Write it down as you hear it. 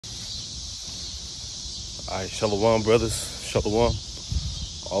All right, Shalom, brothers. Shalom.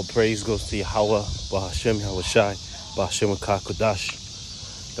 All praise goes to Yahweh, Bahashem, Yahweh Shai, Bahashem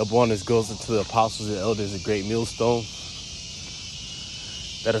Kodash. Double honors goes to the apostles and elders of Great Millstone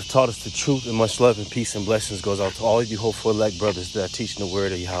that have taught us the truth, and much love and peace and blessings goes out to all of you hopeful elect brothers that are teaching the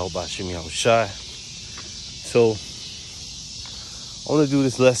word of Yahweh, Bahashem, Yahweh Shai. So, I want to do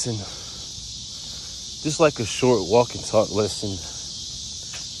this lesson just like a short walk and talk lesson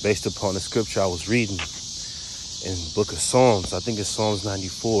based upon the scripture I was reading in the book of Psalms. I think it's Psalms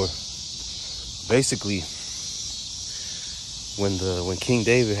 94. Basically, when King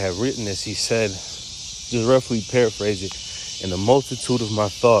David had written this, he said, just roughly paraphrase it, "In the multitude of my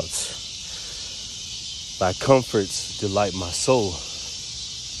thoughts, thy comforts delight my soul."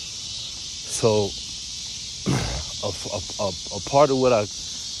 So, a part of what I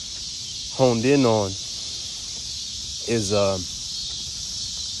honed in on is the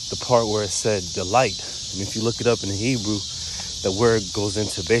part where it said delight. And if you look it up in the Hebrew, the word goes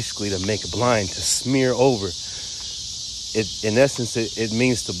into basically to make blind, to smear over. In essence, it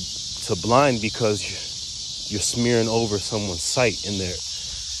means to blind because you're smearing over someone's sight in their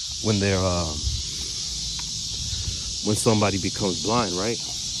when somebody becomes blind, right?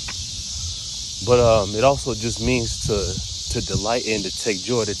 But it also just means to delight in, to take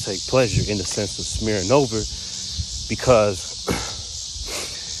joy, to take pleasure in the sense of smearing over, because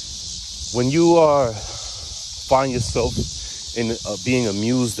when you find yourself in being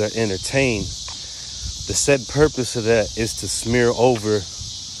amused or entertained, the said purpose of that is to smear over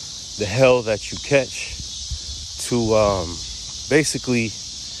the hell that you catch, to basically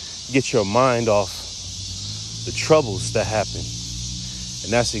get your mind off the troubles that happen.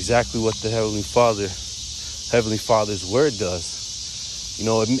 And that's exactly what the Heavenly Father's word does. You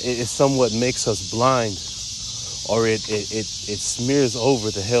know, it somewhat makes us blind, or it smears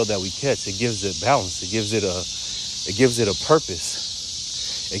over the hell that we catch. It gives it balance. It gives it a purpose.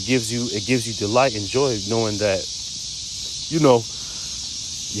 It gives you delight and joy, knowing that, you know,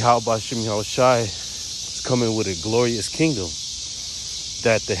 Yahweh Bashem Yahweh Shai is coming with a glorious kingdom.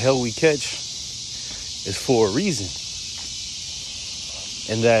 That the hell we catch is for a reason,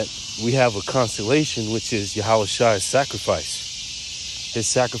 and that we have a consolation, which is Yahweh Shai's sacrifice. His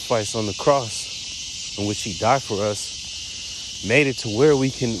sacrifice on the cross, in which he died for us, made it to where we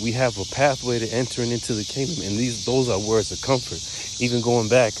have a pathway to entering into the kingdom. And those are words of comfort. Even going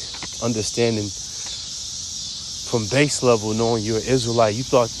back, understanding from base level, knowing you're an Israelite, you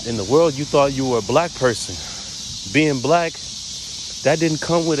thought you were a black person. Being black, that didn't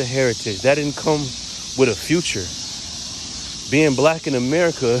come with a heritage. That didn't come with a future. Being black in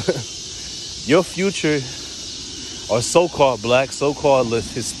America, your future, or so-called black, so-called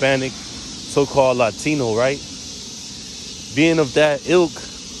Hispanic, so-called Latino, right? Being of that ilk,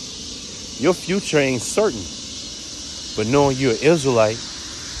 your future ain't certain. But knowing you're an Israelite,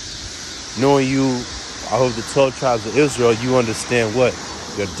 knowing you are of the 12 tribes of Israel, you understand what?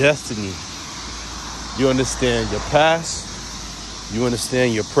 Your destiny. You understand your past, you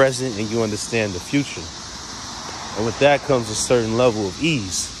understand your present, and you understand the future. And with that comes a certain level of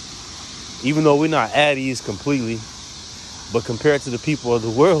ease. Even though we're not at ease completely, but compared to the people of the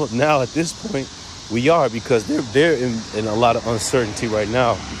world now at this point, we are, because they're in a lot of uncertainty right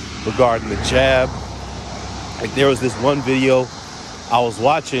now regarding the jab. Like, there was this one video I was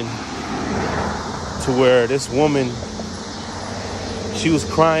watching to where this woman, she was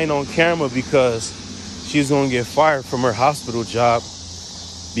crying on camera because she was going to get fired from her hospital job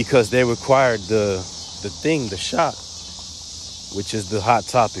because they required the shot, which is the hot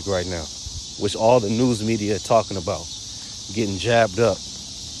topic right now, which all the news media are talking about, getting jabbed up.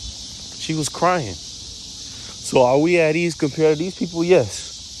 She was crying. So are we at ease compared to these people?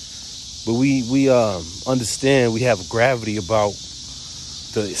 Yes. But we understand, we have gravity about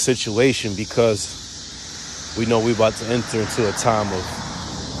the situation, because we know we're about to enter into a time of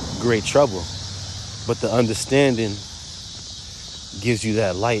great trouble. But the understanding gives you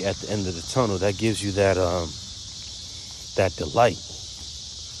that light at the end of the tunnel. That gives you that delight.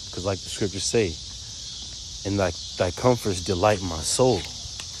 Because like the scriptures say, and like thy comforts delight my soul.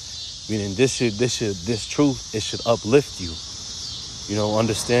 Meaning this truth, it should uplift you. You know,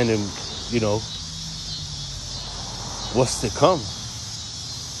 understanding, you know, what's to come.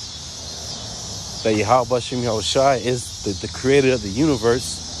 That Yahweh Bashem Yahweh Shai is the creator of the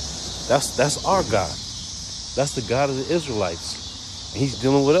universe. That's our God. That's the God of the Israelites. And he's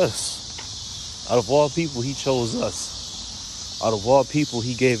dealing with us. Out of all people, he chose us. Out of all people,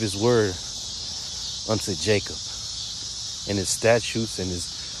 he gave his word unto Jacob, and his statutes and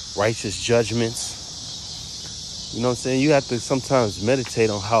his righteous judgments. You know what I'm saying? You have to sometimes meditate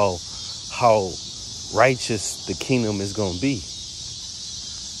on how righteous the kingdom is going to be.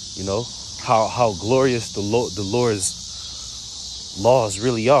 You know, how glorious the Lord's laws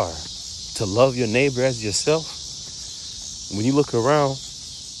really are. To love your neighbor as yourself. When you look around,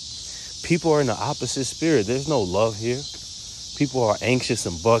 people are in the opposite spirit. There's no love here. People are anxious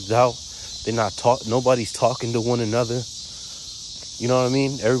and bugged out. Nobody's talking to one another. You know what I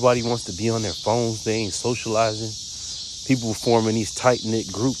mean? Everybody wants to be on their phones. They ain't socializing. People forming these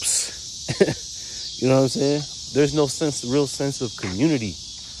tight-knit groups. You know what I'm saying? There's no real sense of community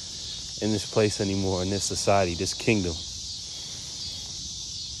in this place anymore, in this society, this kingdom.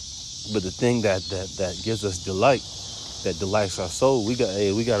 But the thing that gives us delight, that delights our soul, we got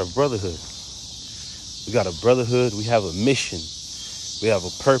a brotherhood. We got a brotherhood. We have a mission. We have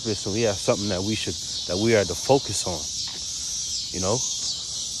a purpose, and we have something that we are to focus on. You know,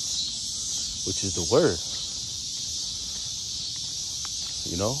 which is the word.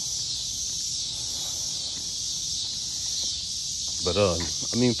 You know. But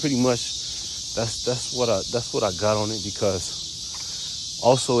I mean, pretty much, that's what I got on it, because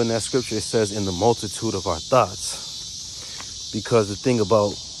also in that scripture it says, in the multitude of our thoughts. Because the thing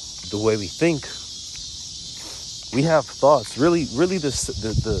about the way we think, we have thoughts. Really, this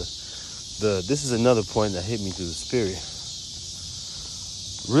is another point that hit me through the spirit.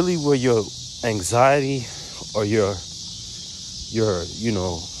 Really, where your anxiety or your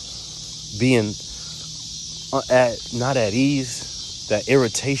being not at ease, that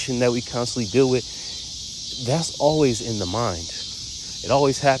irritation that we constantly deal with, that's always in the mind. It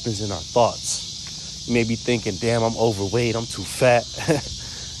always happens in our thoughts. You may be thinking, damn, I'm overweight, I'm too fat.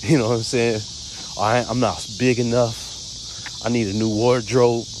 You know what I'm saying? I'm not big enough. I need a new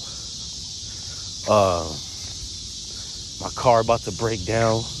wardrobe. My car about to break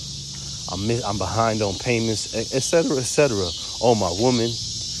down. I'm behind on payments, etc., etc. Oh, my woman.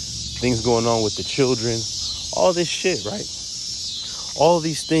 Things going on with the children. All this shit, right? All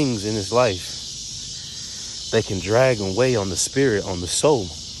these things in this life, they can drag and weigh on the spirit, on the soul.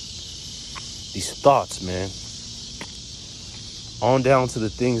 These thoughts, man. On down to the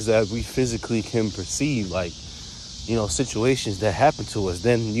things that we physically can perceive, like, you know, situations that happen to us.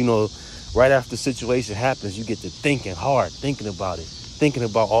 Then, you know, right after the situation happens, you get to thinking hard, thinking about it, thinking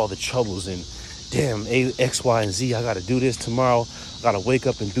about all the troubles and, damn, X, Y, and Z, I got to do this tomorrow. I got to wake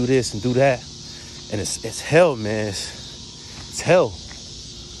up and do this and do that. And it's hell, man. It's hell.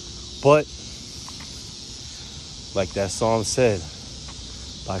 But, like that song said,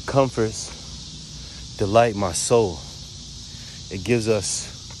 thy comforts delight my soul. It gives us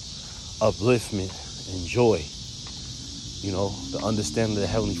upliftment and joy. You know, the understanding of the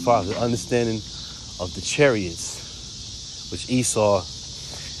Heavenly Father, the understanding of the chariots, which Esau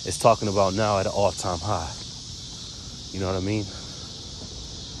is talking about now at an all-time high. You know what I mean?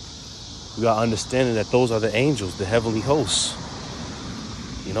 We got understanding that those are the angels, the heavenly hosts,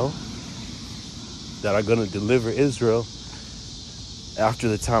 you know, that are going to deliver Israel after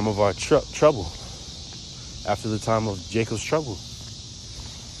the time of our trouble, after the time of Jacob's trouble,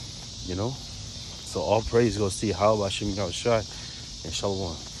 you know. So all praise goes to Yahweh Hashem Yahushua and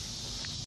Shalom.